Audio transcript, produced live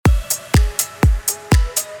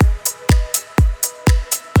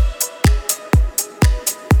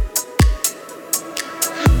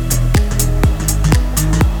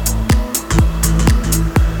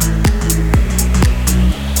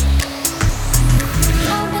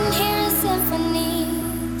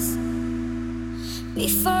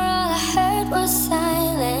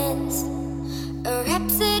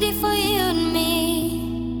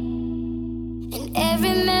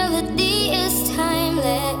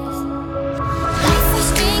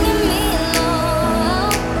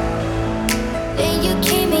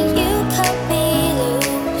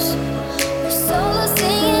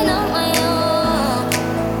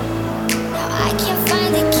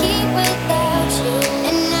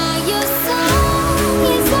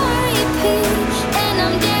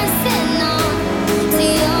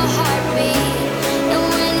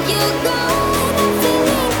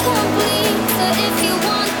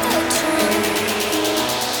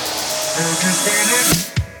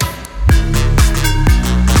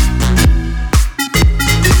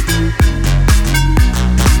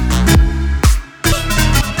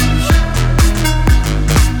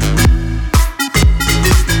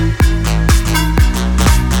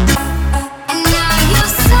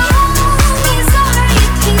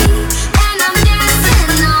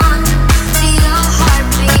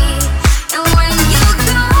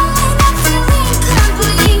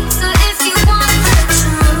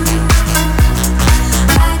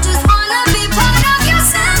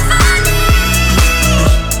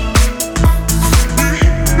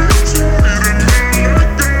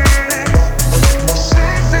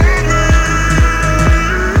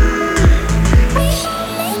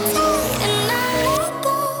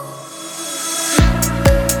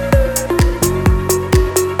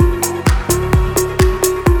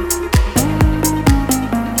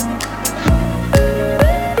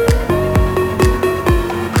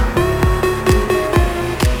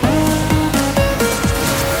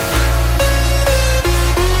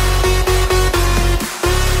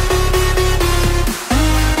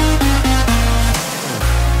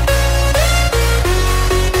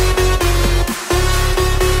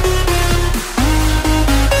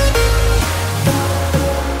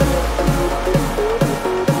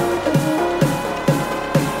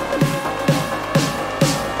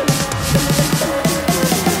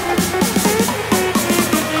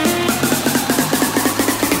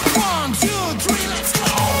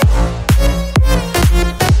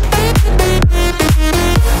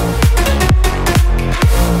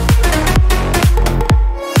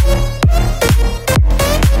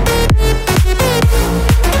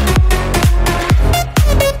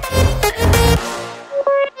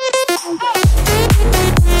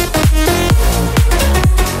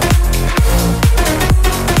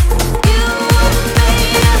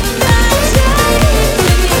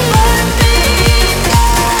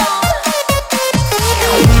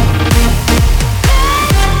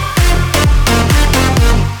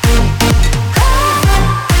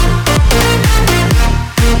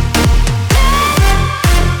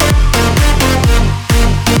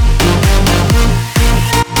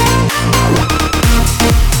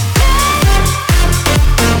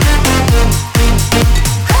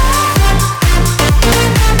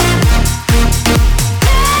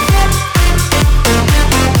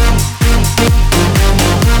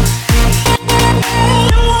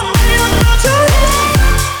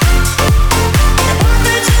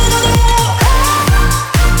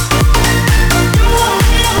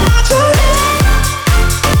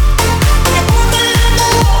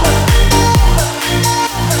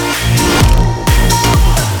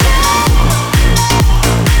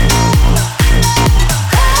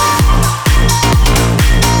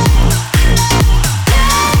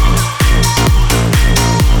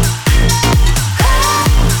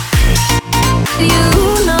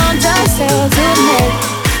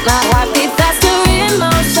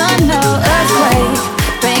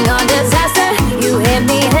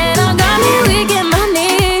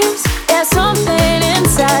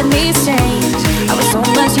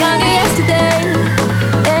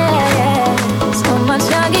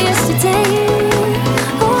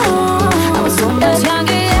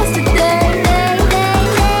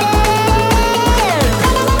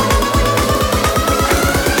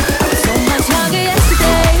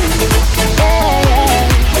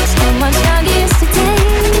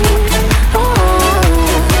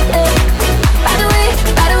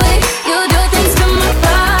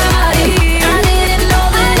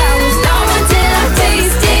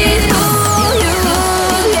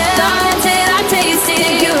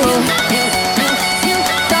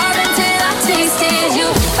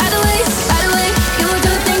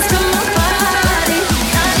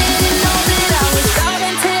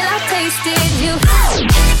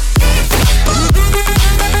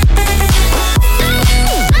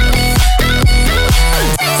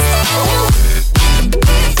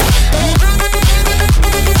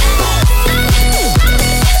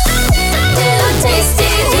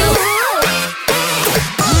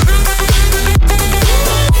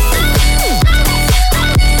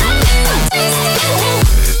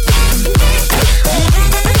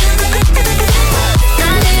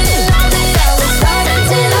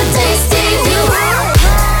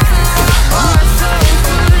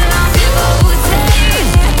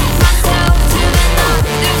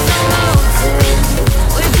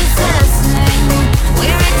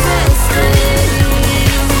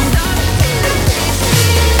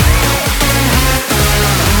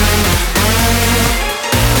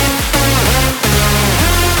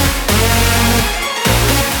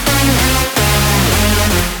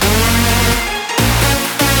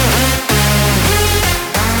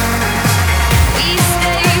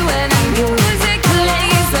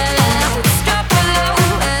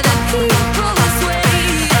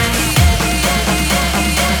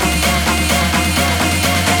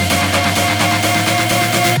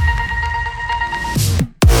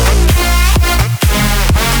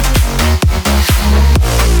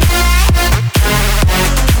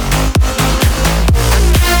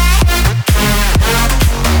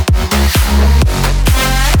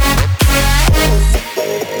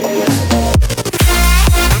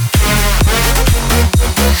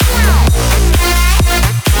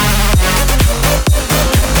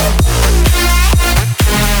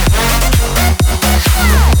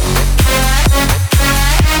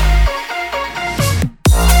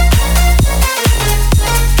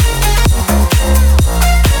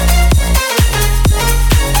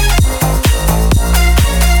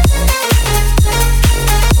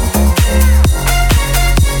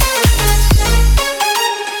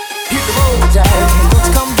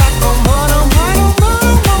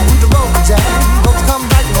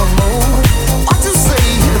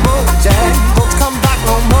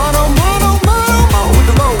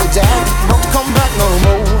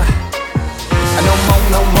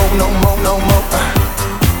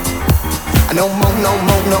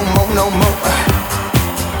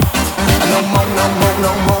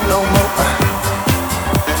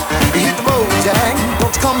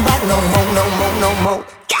don't you come back no more, no more, no more.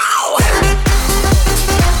 Go!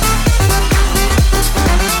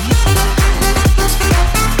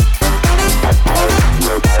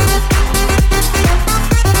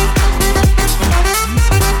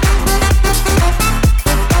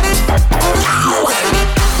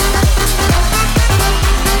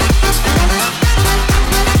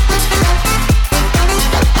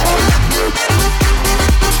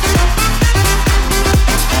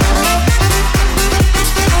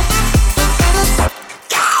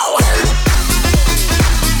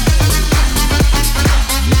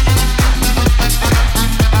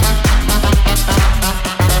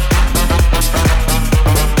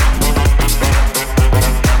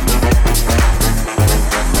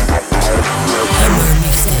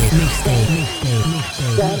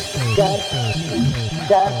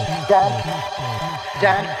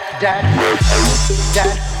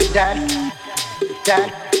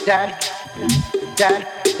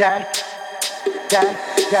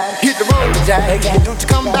 Hit the road, Jack. Don't you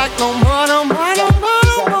come back no more, no more, no more,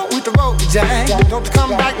 no more. Hit the road, Jack. Don't you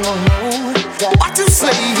come back no more. What you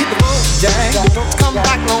say? Hit the road, Jack. Don't you come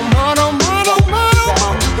back no more, no more, no more, no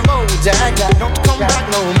more. Hit the road, Jack. Don't you come back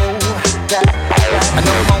no more.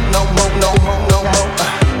 No more, no more, no more, no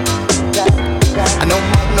more. No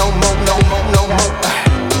more, no more, no more, no more.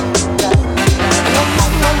 No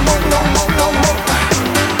more, no more, no more, no more.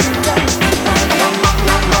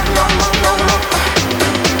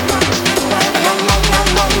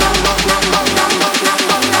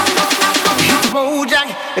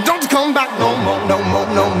 And don't you come back no more, no more,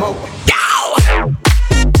 no more. Go!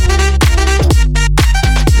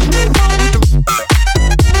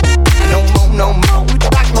 No more, no more.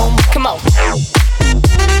 Back no more. Come on.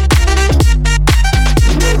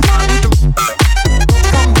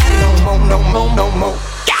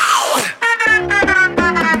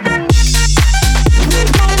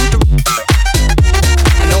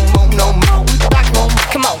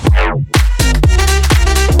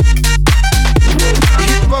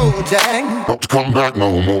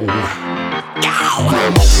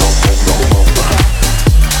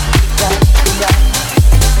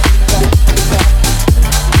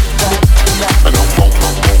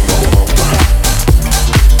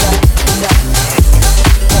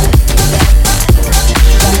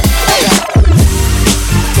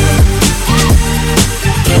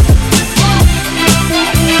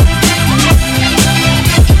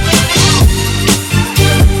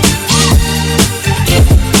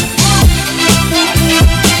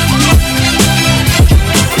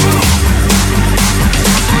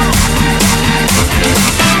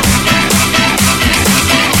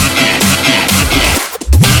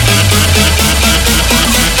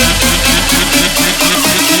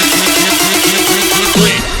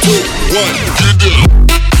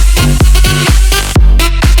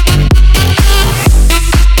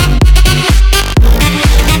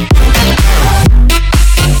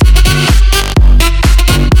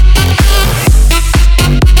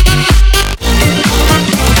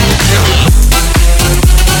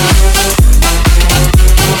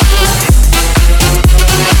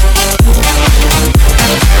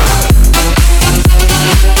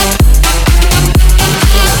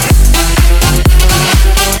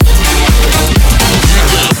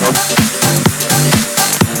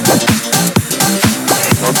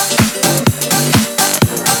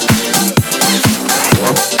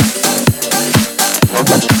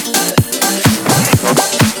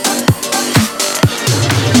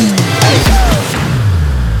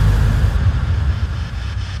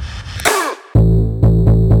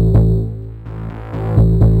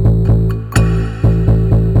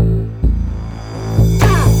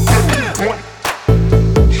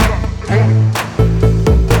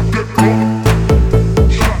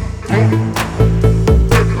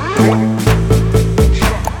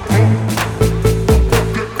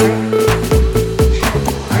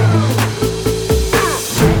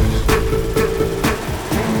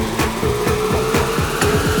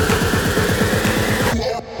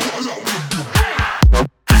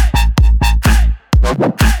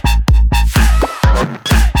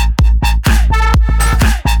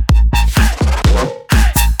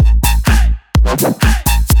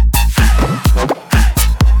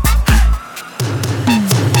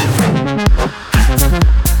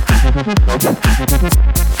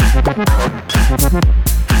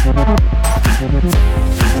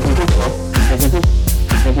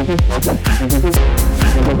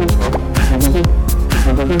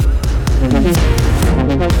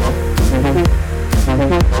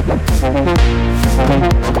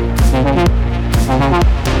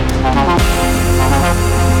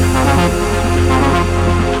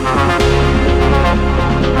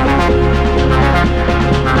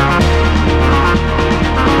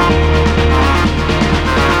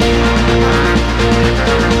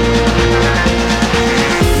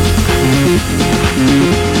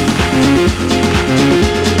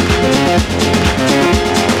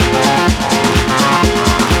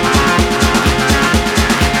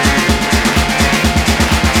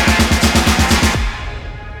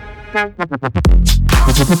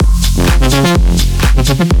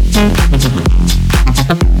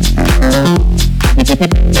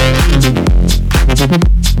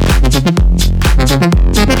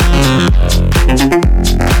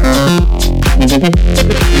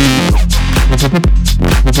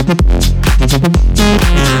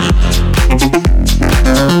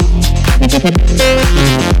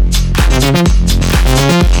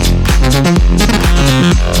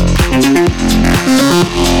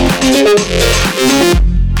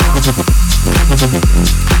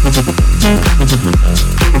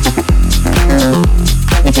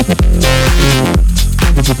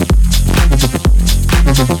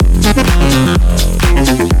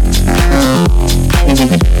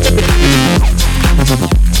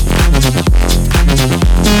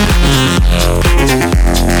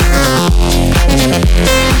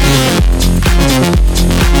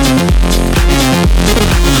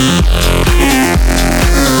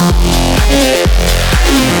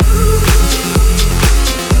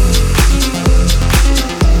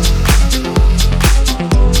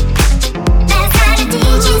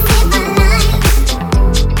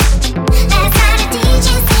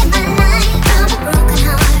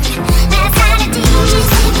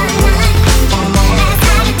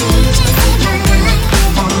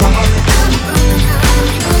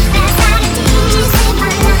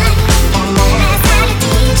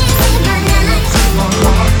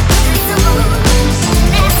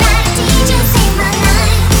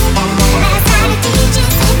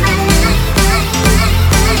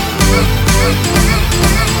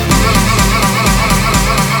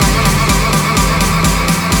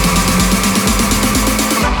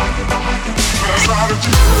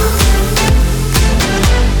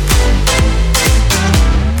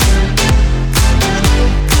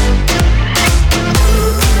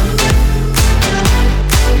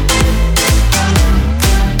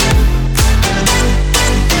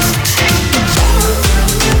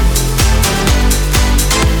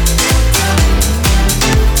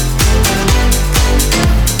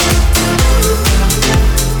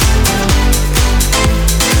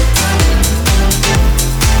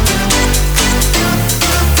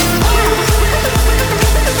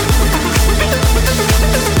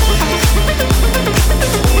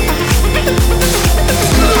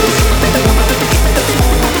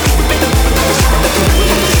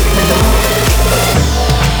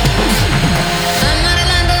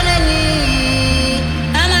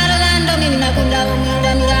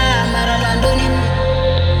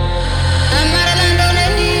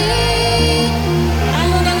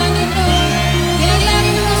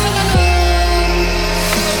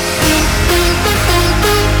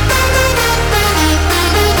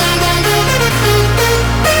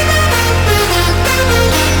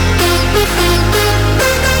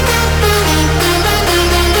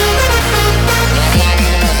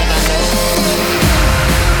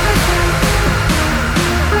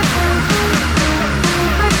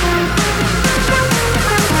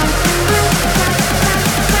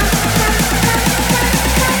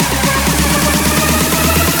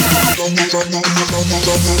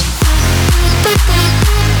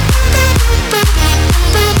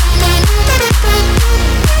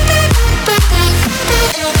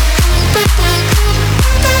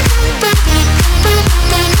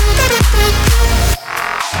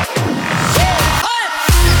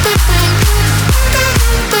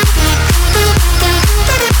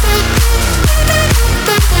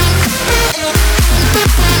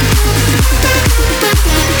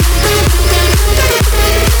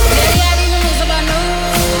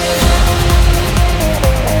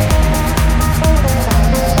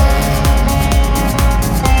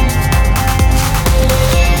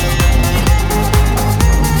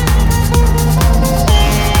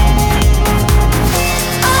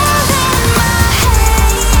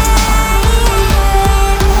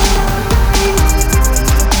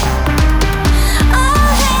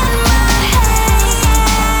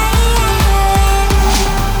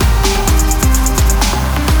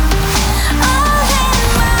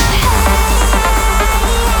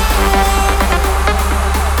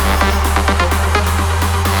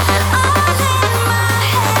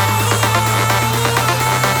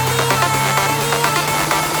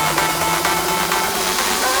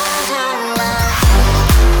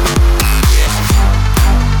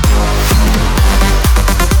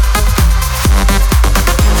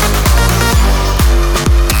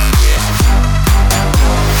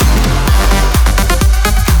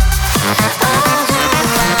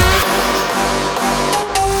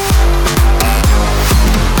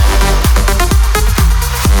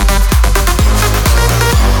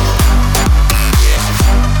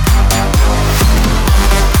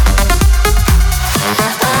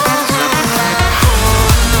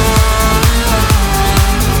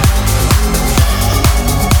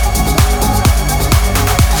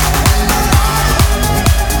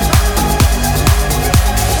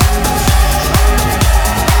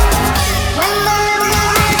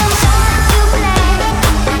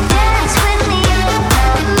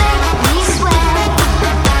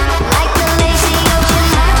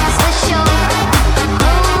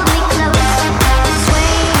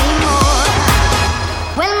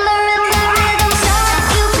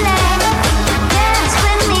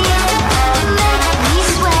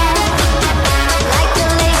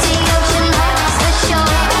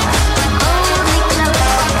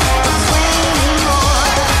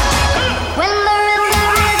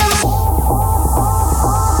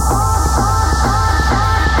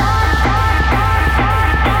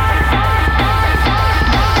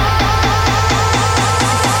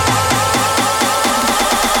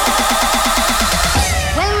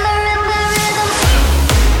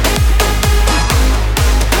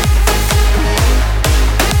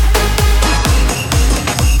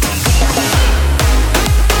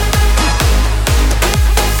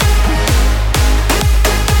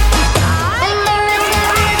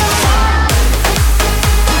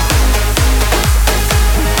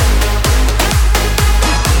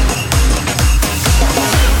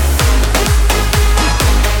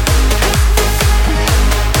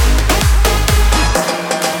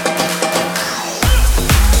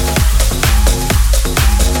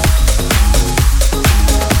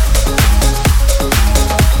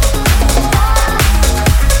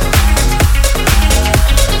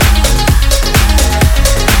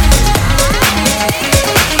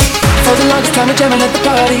 jamming at the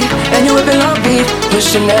party, and you whipping on beat,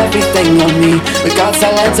 pushing everything on me. We got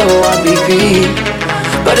silence on repeat.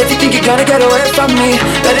 But if you think you're gonna get away from me,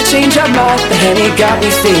 better change your mind. The Henny got me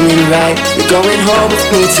feeling right. You're going home with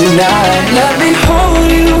me tonight. Let me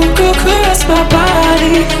hold you, go caress my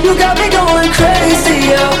body. You got me going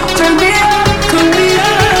crazy, yo. Turn me up, turn me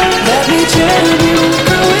up. Let me jam you,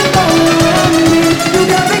 girl, it all around me. You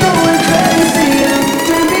got me going crazy, yo.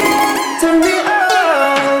 Turn me up, turn me up.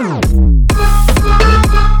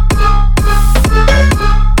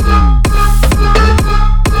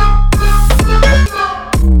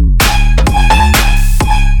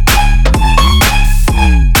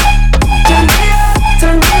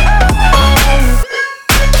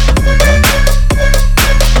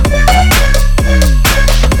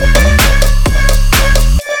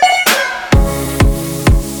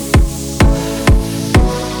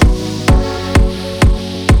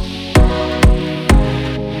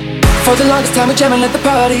 For the longest time we're jamming at the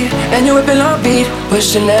party, and you're whipping on beat,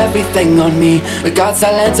 pushing everything on me. We got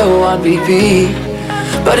Silento on repeat.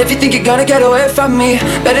 But if you think you're gonna get away from me,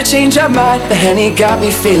 better change your mind. The Henny got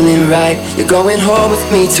me feeling right. You're going home with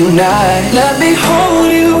me tonight. Let me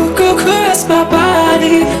hold you, go caress my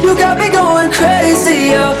body. You got me going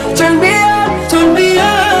crazy, yo. Turn me up, turn me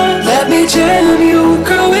up. Let me jam you,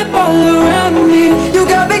 girl, whip all around me. You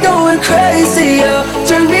got me going crazy, yo.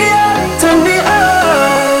 Turn me up, turn me up.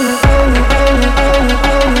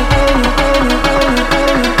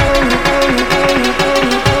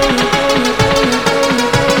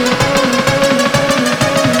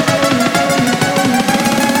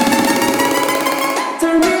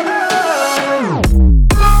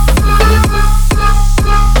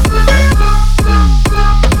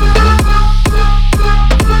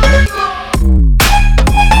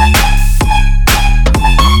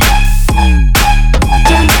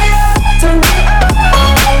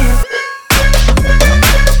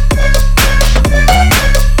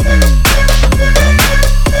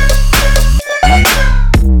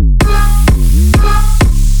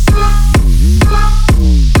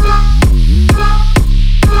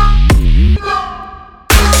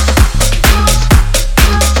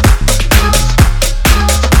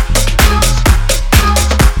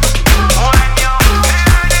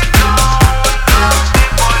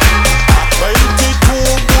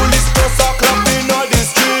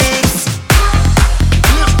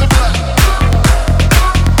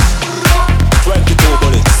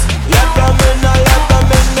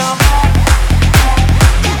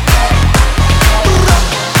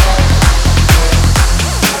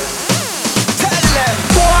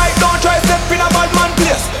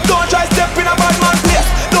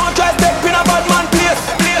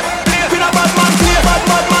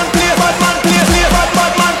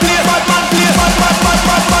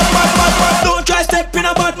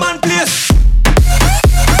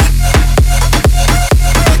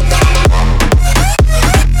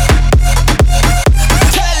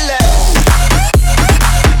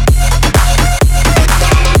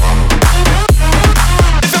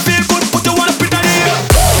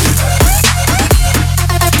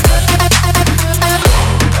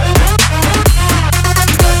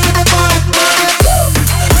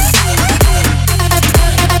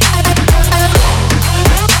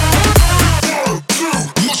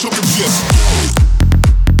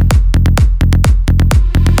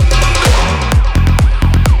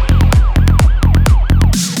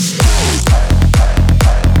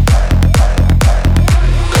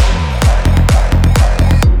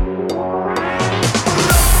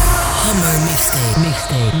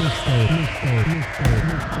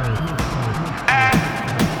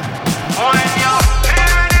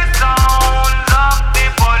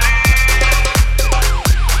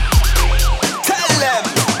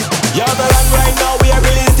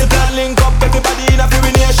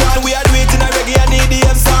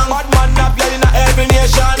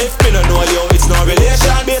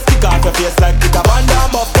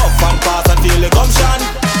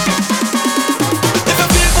 If you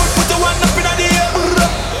feel good, put your one up in the air,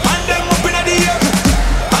 and then up in the air.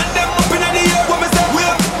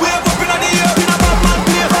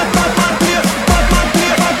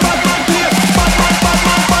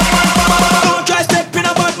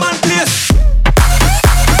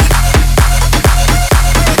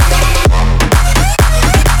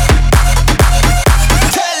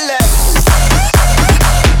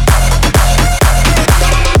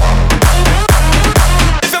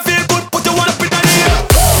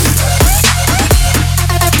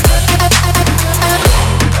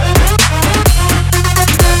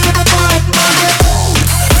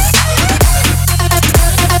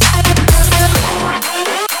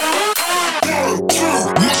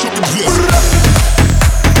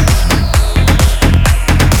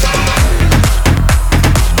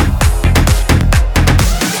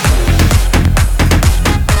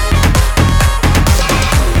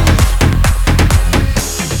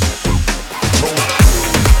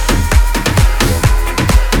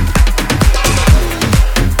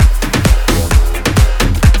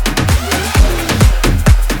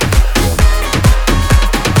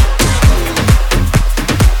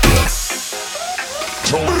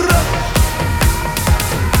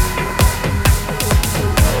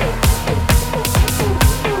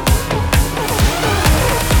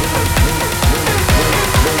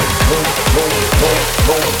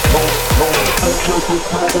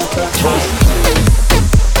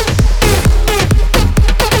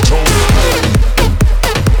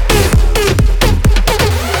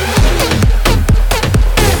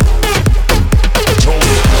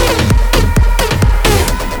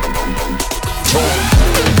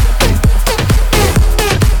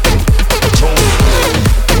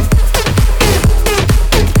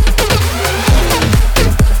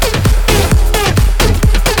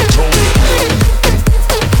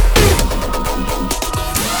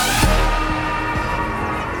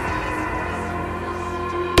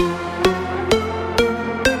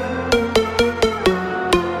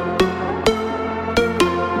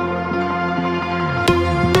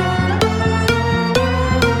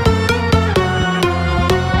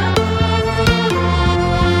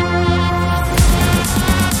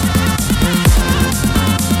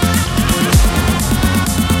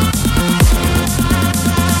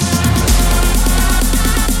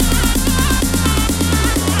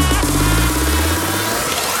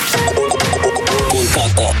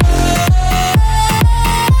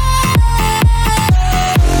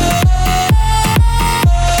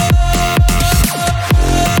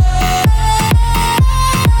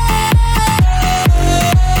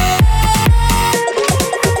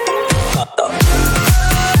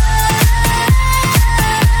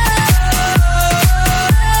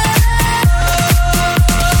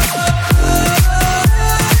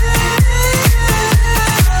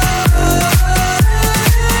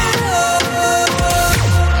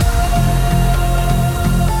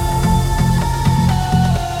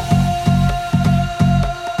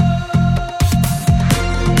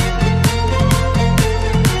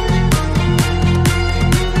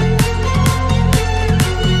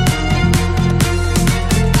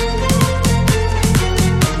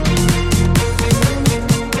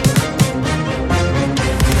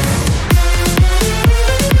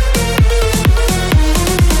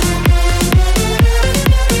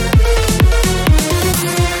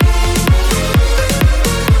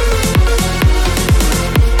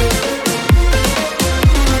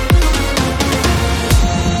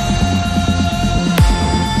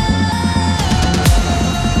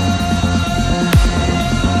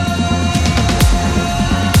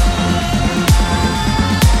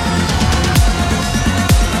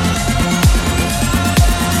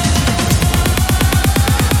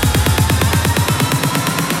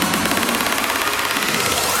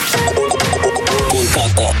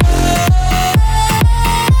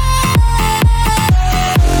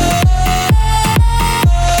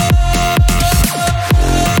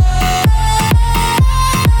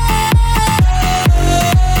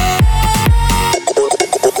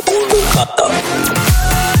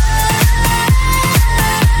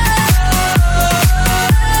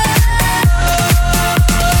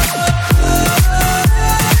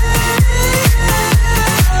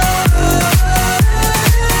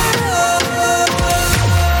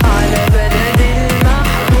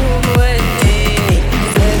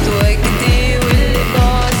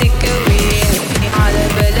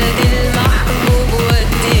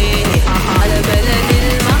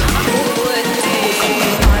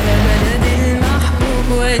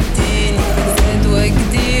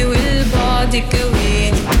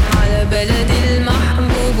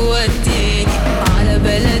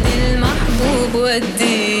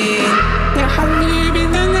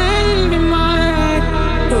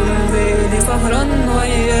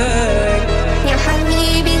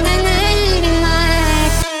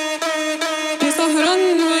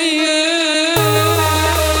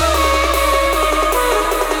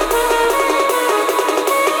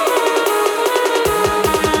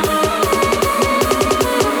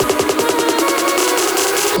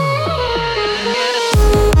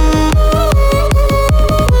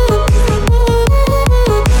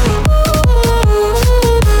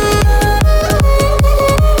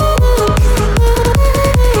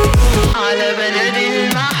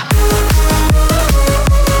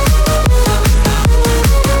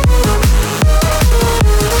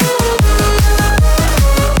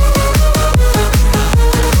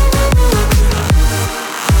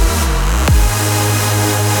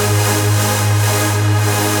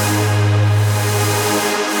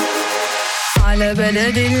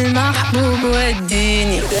 بلد المحبوب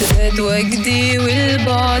وديني زاد وجدي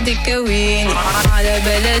والبعد كويني على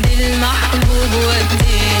بلد المحبوب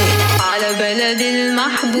وديني على بلد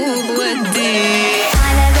المحبوب وديني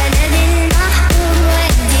على بلد المحبوب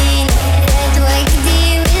وديني زاد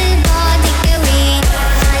وجدي والبعد كويني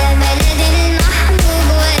على بلد المحبوب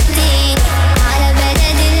وديني على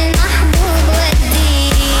بلد المحبوب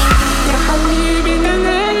وديني يا حبيبي ده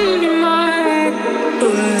انا قلبي معاك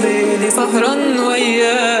طول ليلي سهران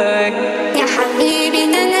وياك يا حبيبي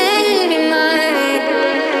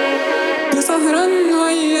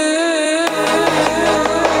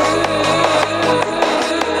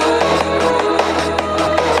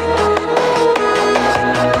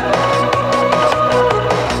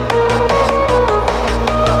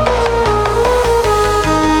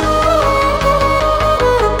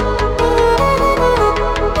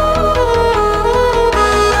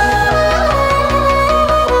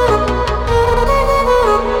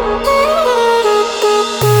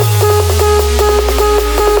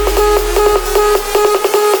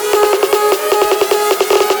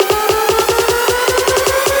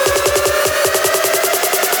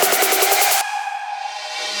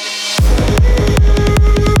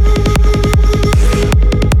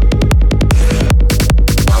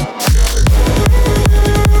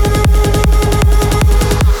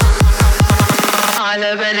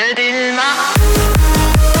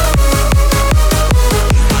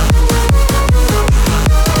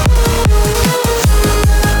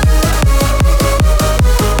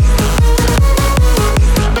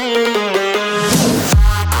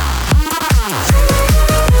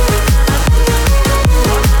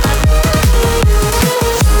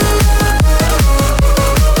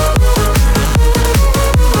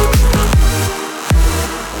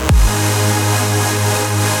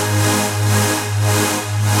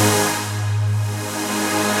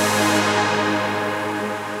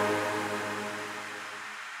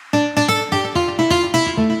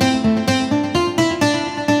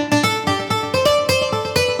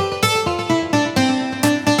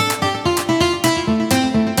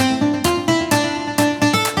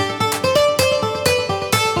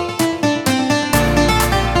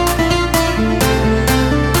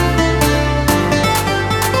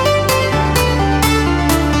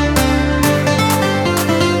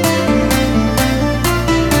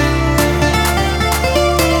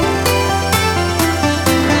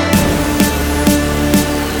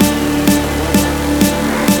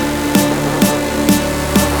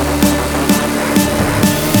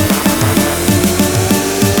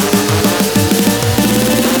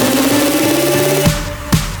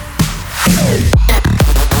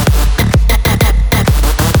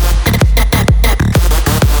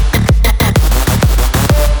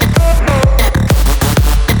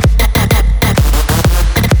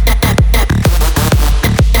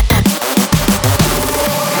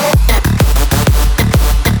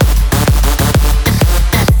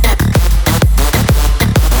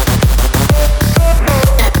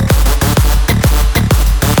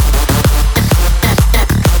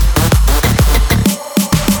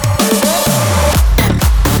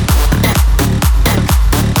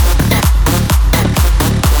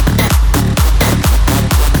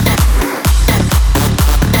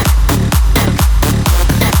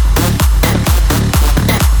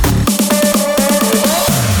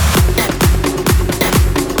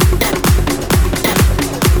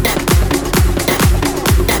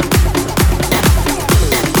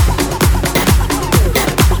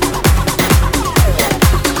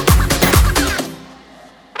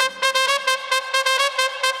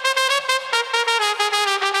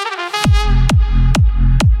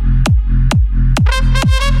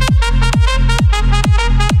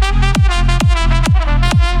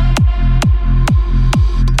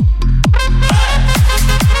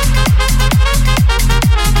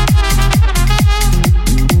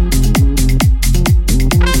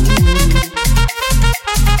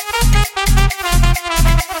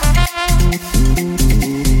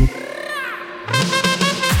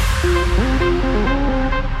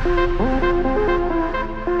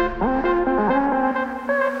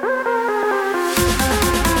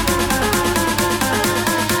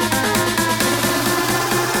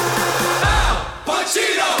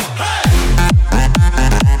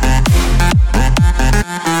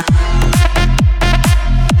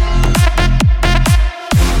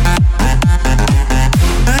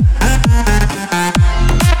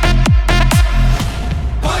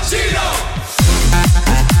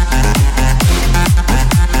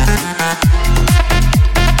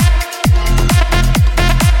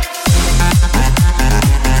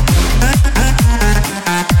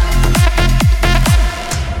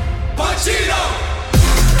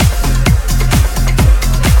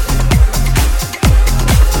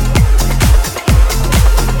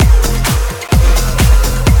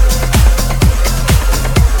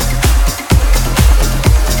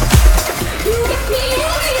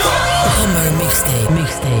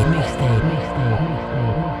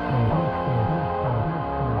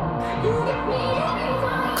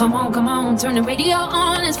Come on, turn the radio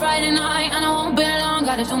on. It's Friday night and I won't be long.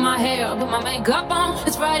 Gotta do my hair, put my makeup on.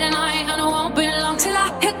 It's Friday night and I won't be long till I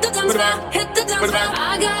hit the dance floor, hit the dance floor.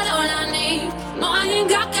 I got all I need. No, I ain't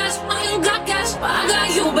got cash, I ain't got cash, but I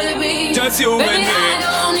just you and Baby, me. I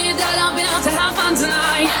don't need dollar bills to have fun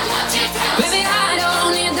tonight. Baby, I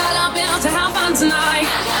don't need dollar bills to have fun tonight.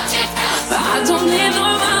 I don't need no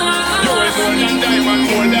money. You're more than diamond,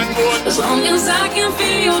 more than gold. As long as I can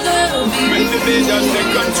feel the beat. Make the day just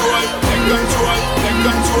take control, take control, take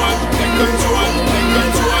control, take control, take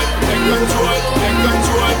control, take control, take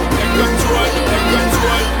control, take control, take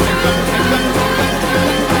control, take control.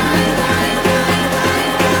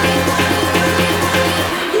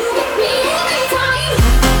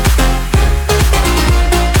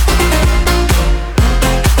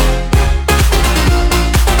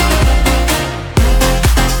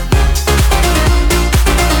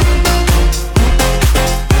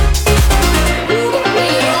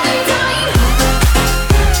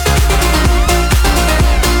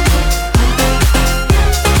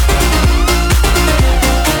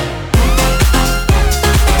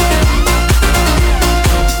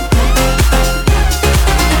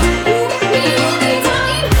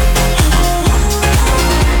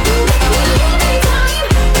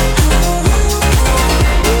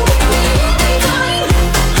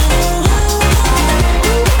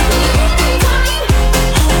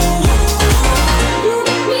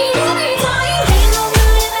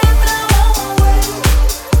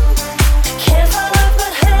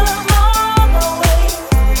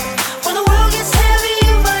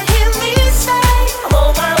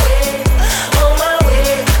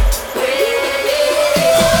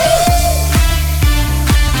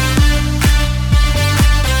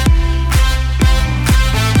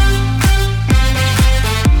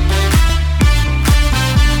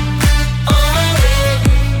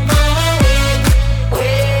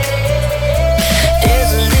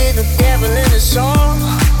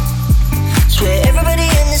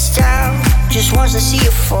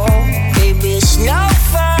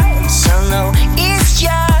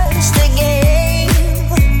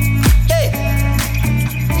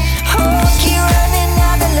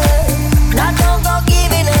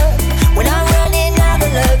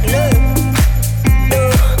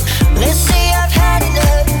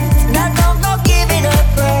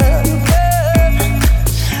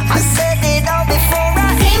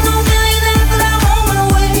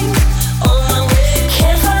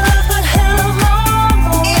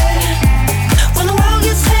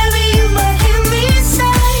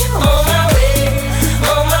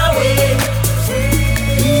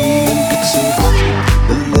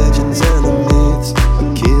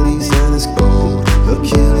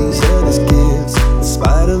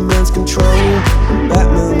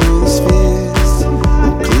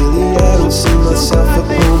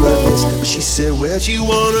 Where'd you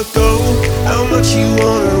wanna go? How much you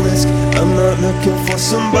wanna risk? I'm not looking for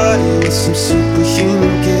somebody with some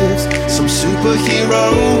superhuman gifts, some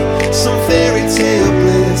superhero, some fairy tale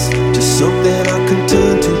bliss. Just something I can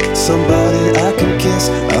turn to, somebody I can kiss.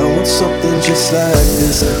 I want something just like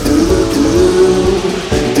this.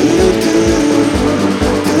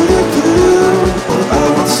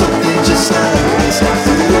 I want something just like this.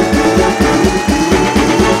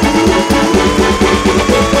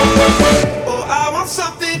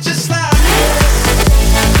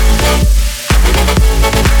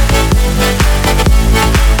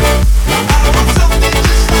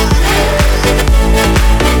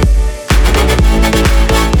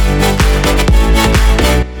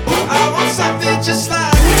 Something just like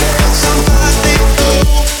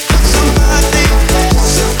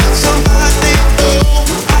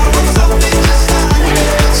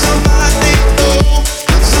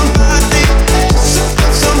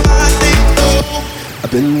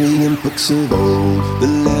books of old, the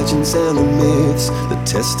legends and the myths, the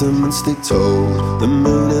testaments they told, the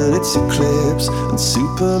moon and its eclipse, and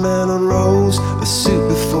Superman unrolls a suit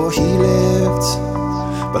before he lived.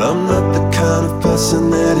 But I'm not the kind of person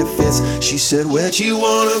that it fits. She said, where'd you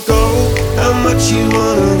wanna go? How much you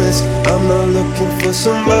wanna risk? I'm not looking for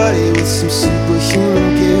somebody with some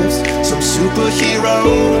superhuman gifts, some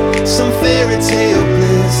superhero, some fairy tale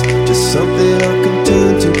bliss. Just something I can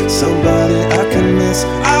turn to, somebody I can miss.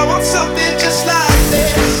 I want something just like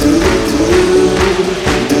this.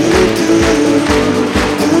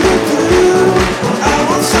 I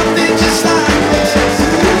want something just like this.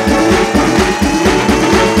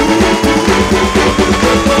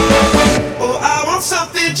 Oh, I want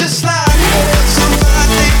something just like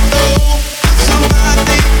somebody,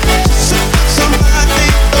 somebody, somebody.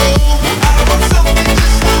 I want something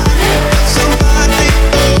just like somebody,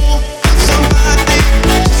 somebody.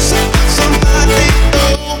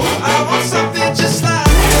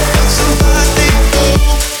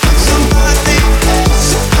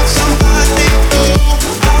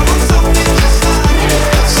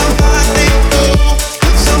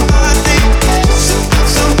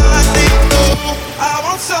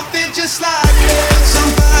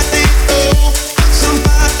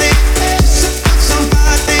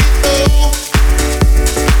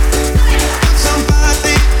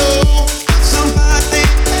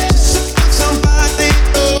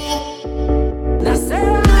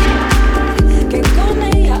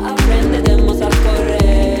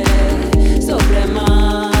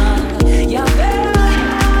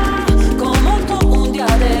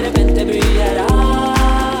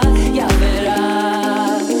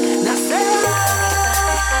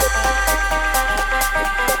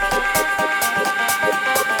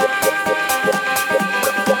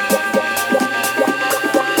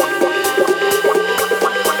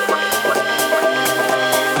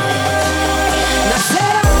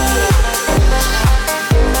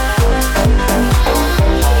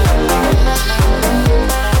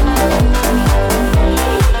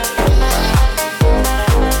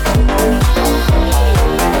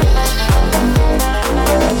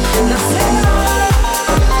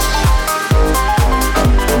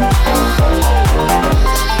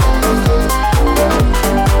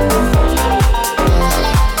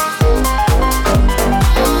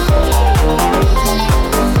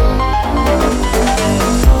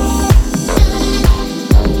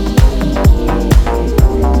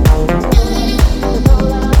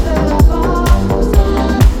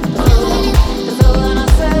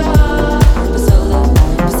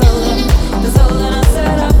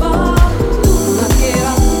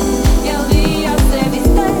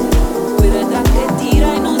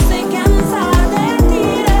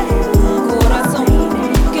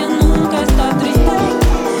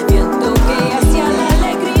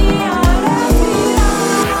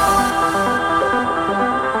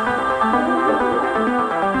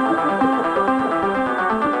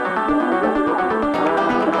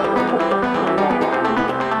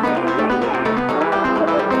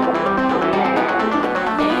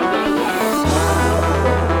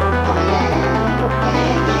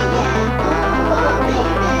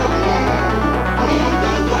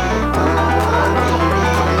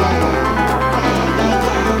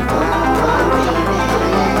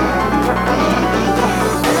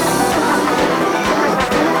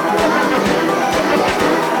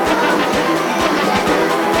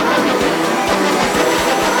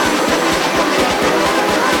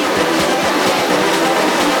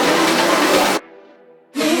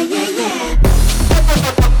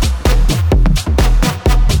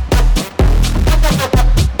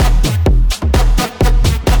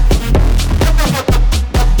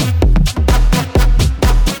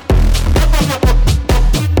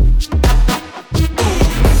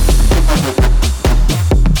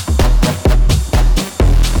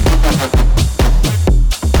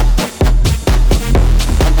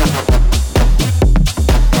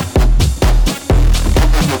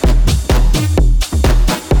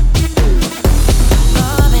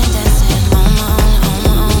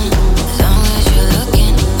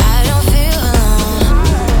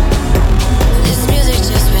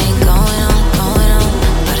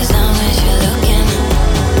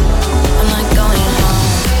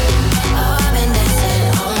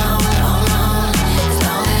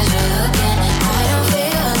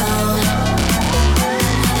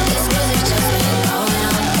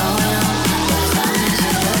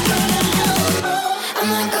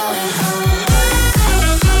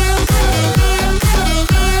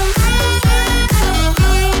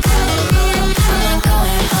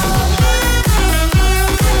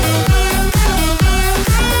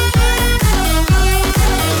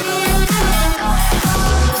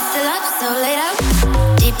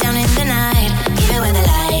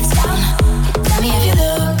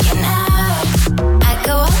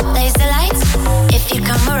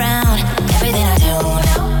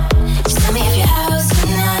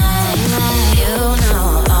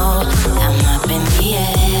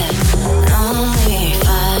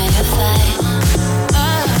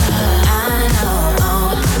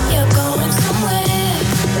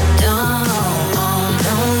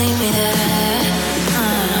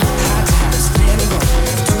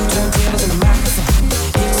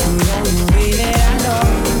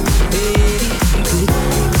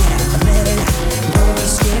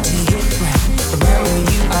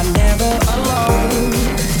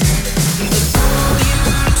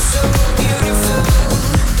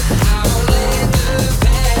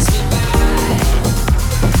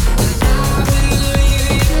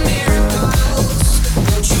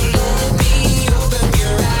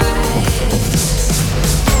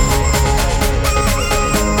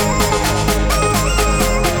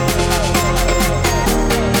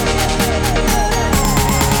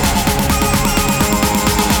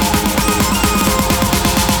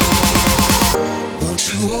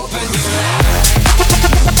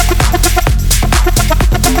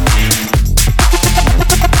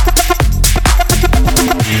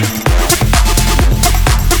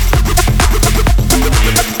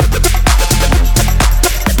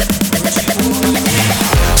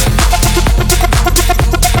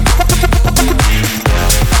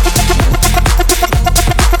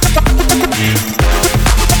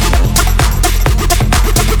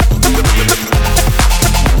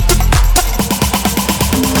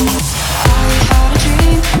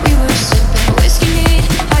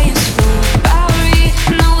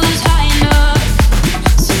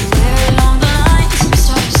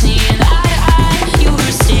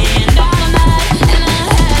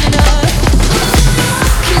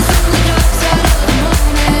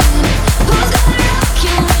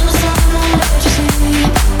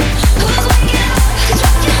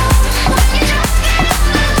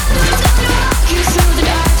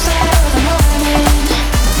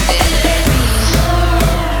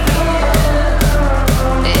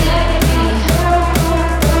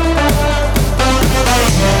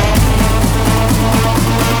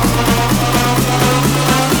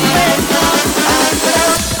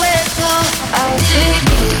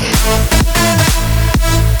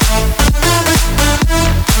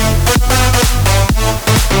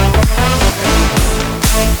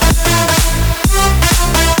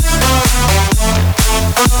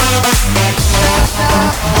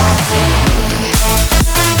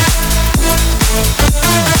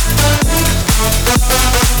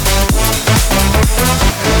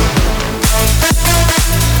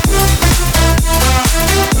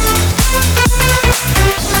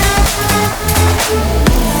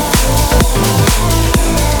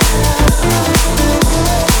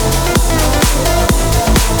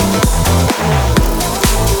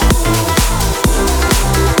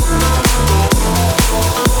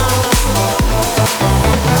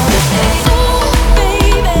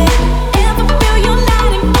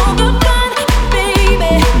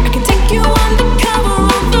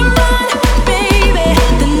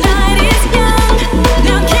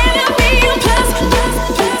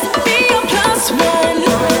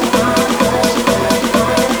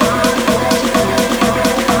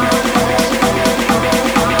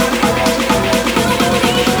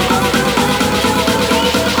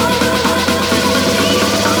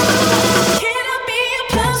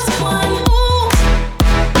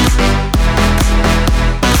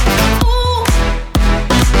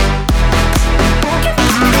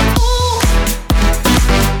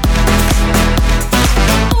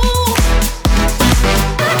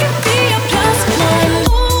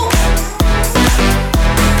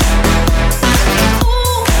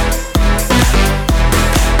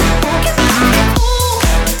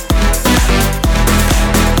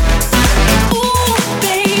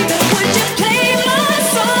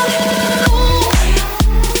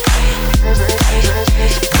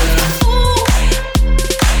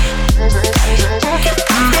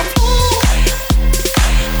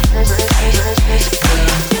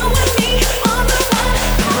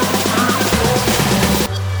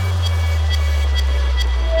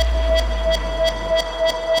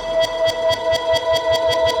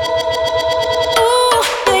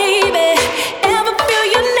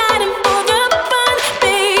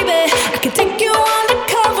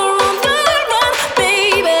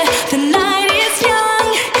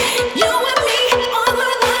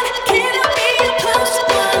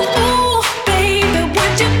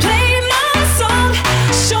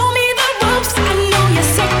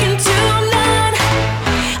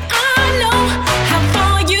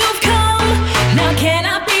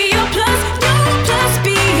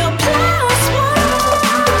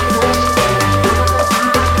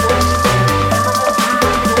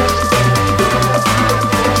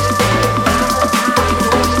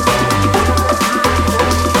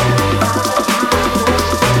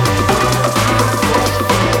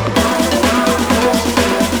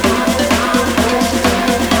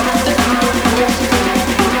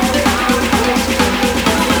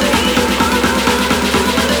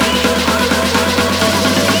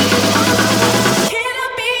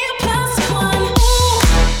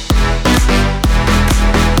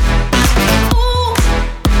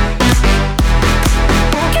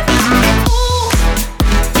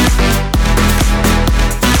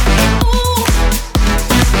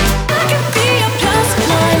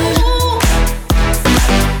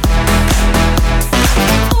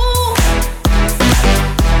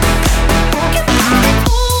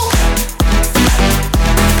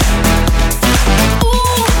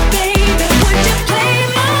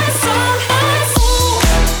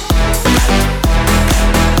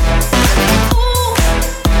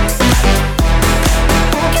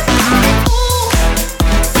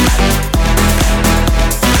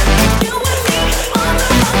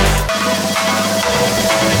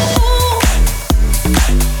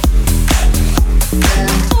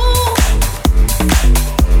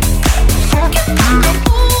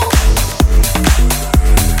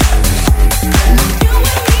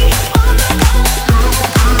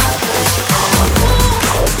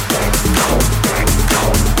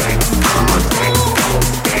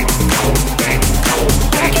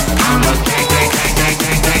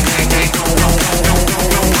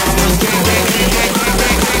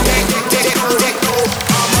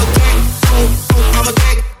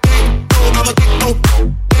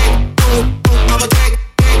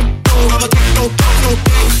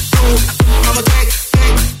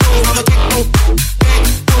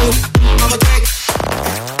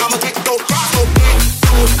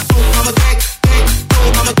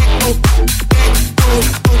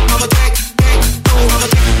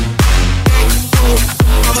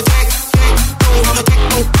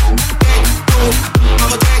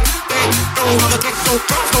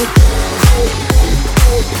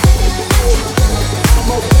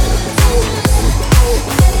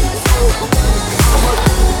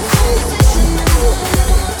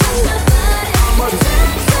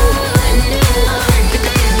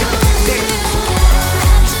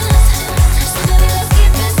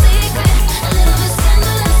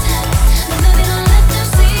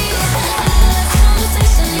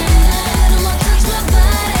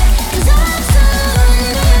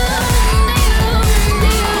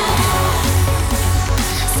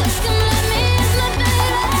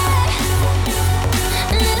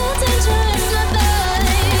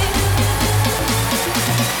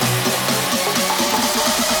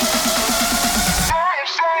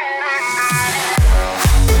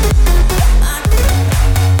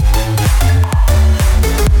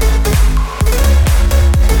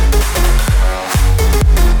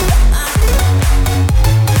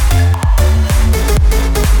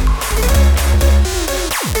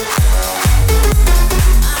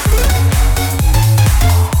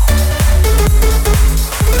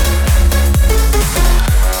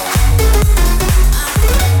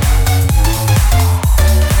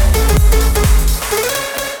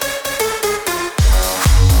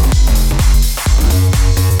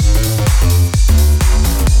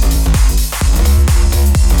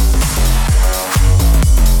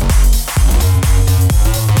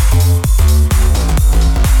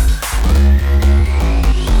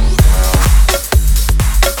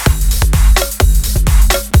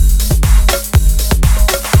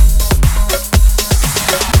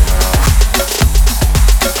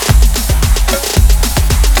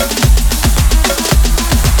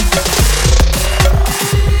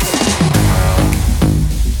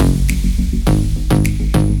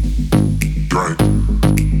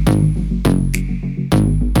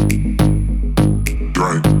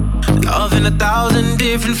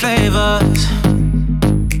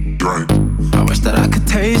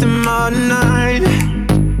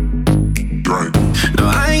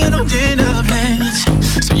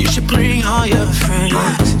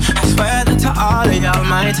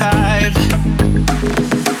 my type.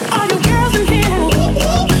 All you girls in here,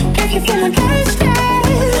 if you feeling thirsty,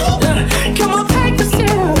 come on, take a sip,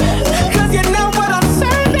 'cause you know what I'm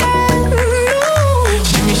serving.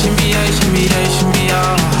 Shimmy, shimmy, yeah, shimmy, yeah, shimmy,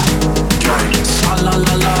 yeah. Swalla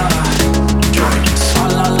la la,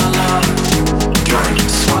 swalla la la,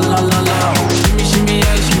 swalla la la. Shimmy, shimmy,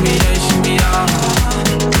 yeah, shimmy, yeah, shimmy, yeah.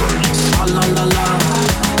 Swalla la la,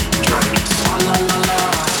 swalla la la,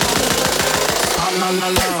 swalla la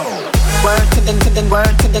la. Word to the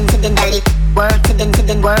word to the belly. Word to the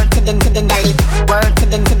word to the belly. Word to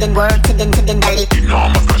the word to the belly. You know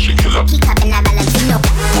I'm a fashion killer. Keep up in that Valentino.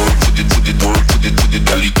 Word to the word to the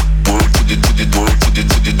belly. Word to the word to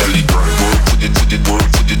the belly. Word to the word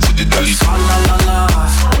to the belly. Swalla la la.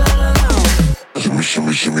 Shimmy,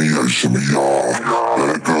 shimmy, shimmy, yeah, shimmy, yeah.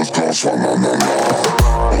 Let girls go swalla la la.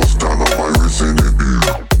 Bust down on my wrist in it.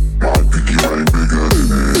 My pinky ring bigger than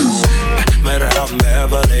this. Met her out in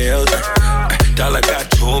Beverly Hills. Dollar got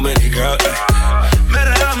too many girls. Met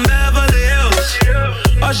her out in Beverly Hills.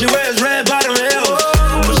 All she wears red bottom heels.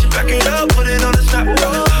 When she back it up, put it on the top.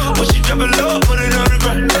 When she drop it low, put it on the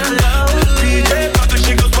ground. DJ pop it,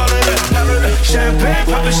 she gon' swallow that. Champagne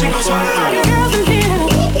pop it, she gon' swallow All you that. girls in here,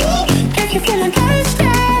 if you feeling thirsty,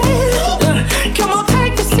 come on,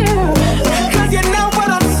 take a sip, 'cause you know what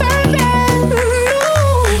I'm serving.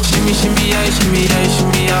 Shimmy, shimmy, yeah, shimmy, yeah,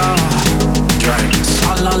 shimmy, yeah.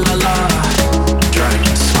 Swalla la la,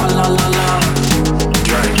 swalla la la,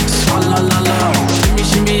 swalla la la. Shimmy,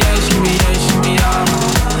 shimmy, yeah, shimmy, yeah, shimmy, yeah.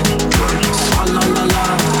 Swalla la la,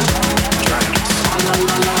 swalla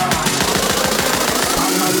la la,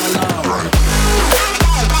 swalla la la.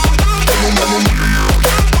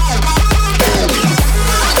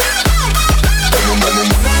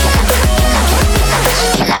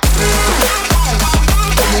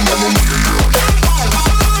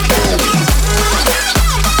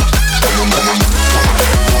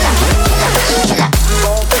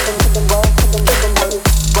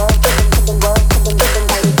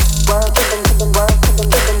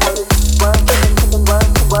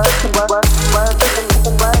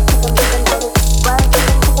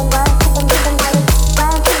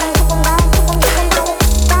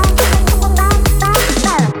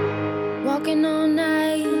 Walking on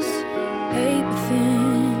ice, paper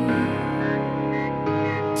thin,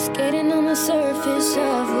 skating on the surface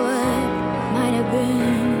of what might have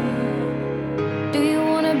been. Do you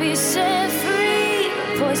wanna be set free?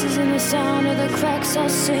 Voices in the sound of the cracks all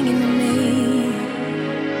singing to me.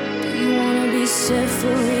 Do you wanna be set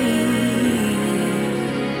free?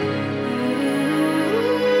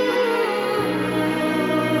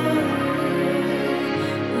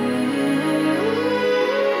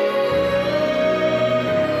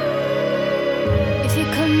 If you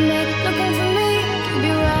come back looking for me, keep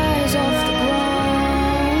your eyes off the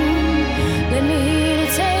ground. Let me hear you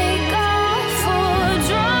take off for a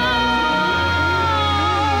drive.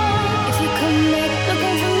 If you come back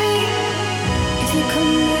looking for me, if you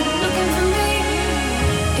come back looking for me,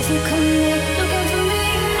 if you come back looking for me,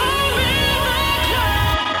 I'll be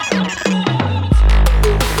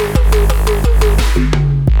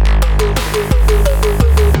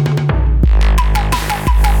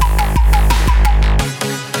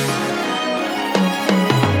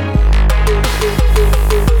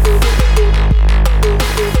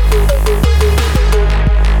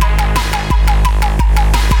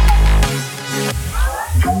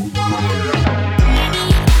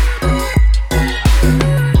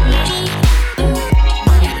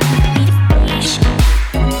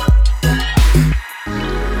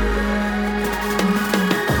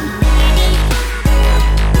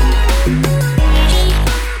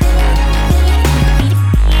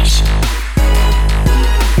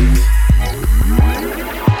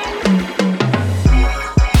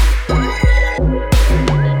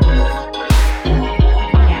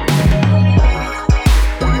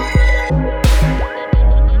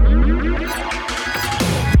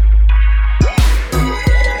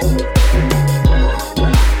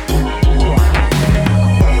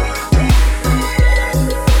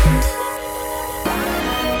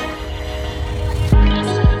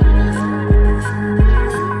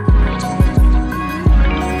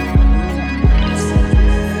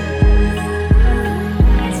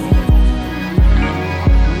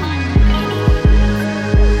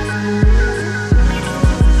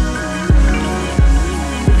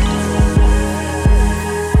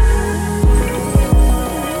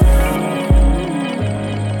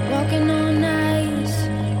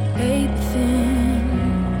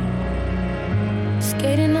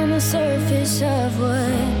surface of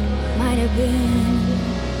what might have been.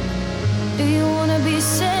 Do you wanna be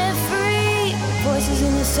set free? Voices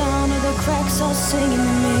in the sound of the cracks are singing to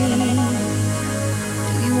me.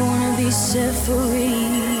 Do you wanna be set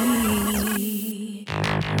free?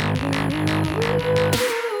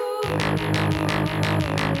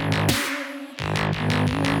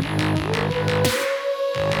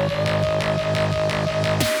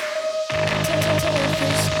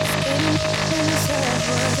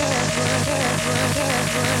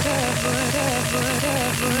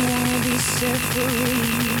 Whatever, wanna be set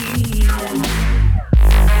free.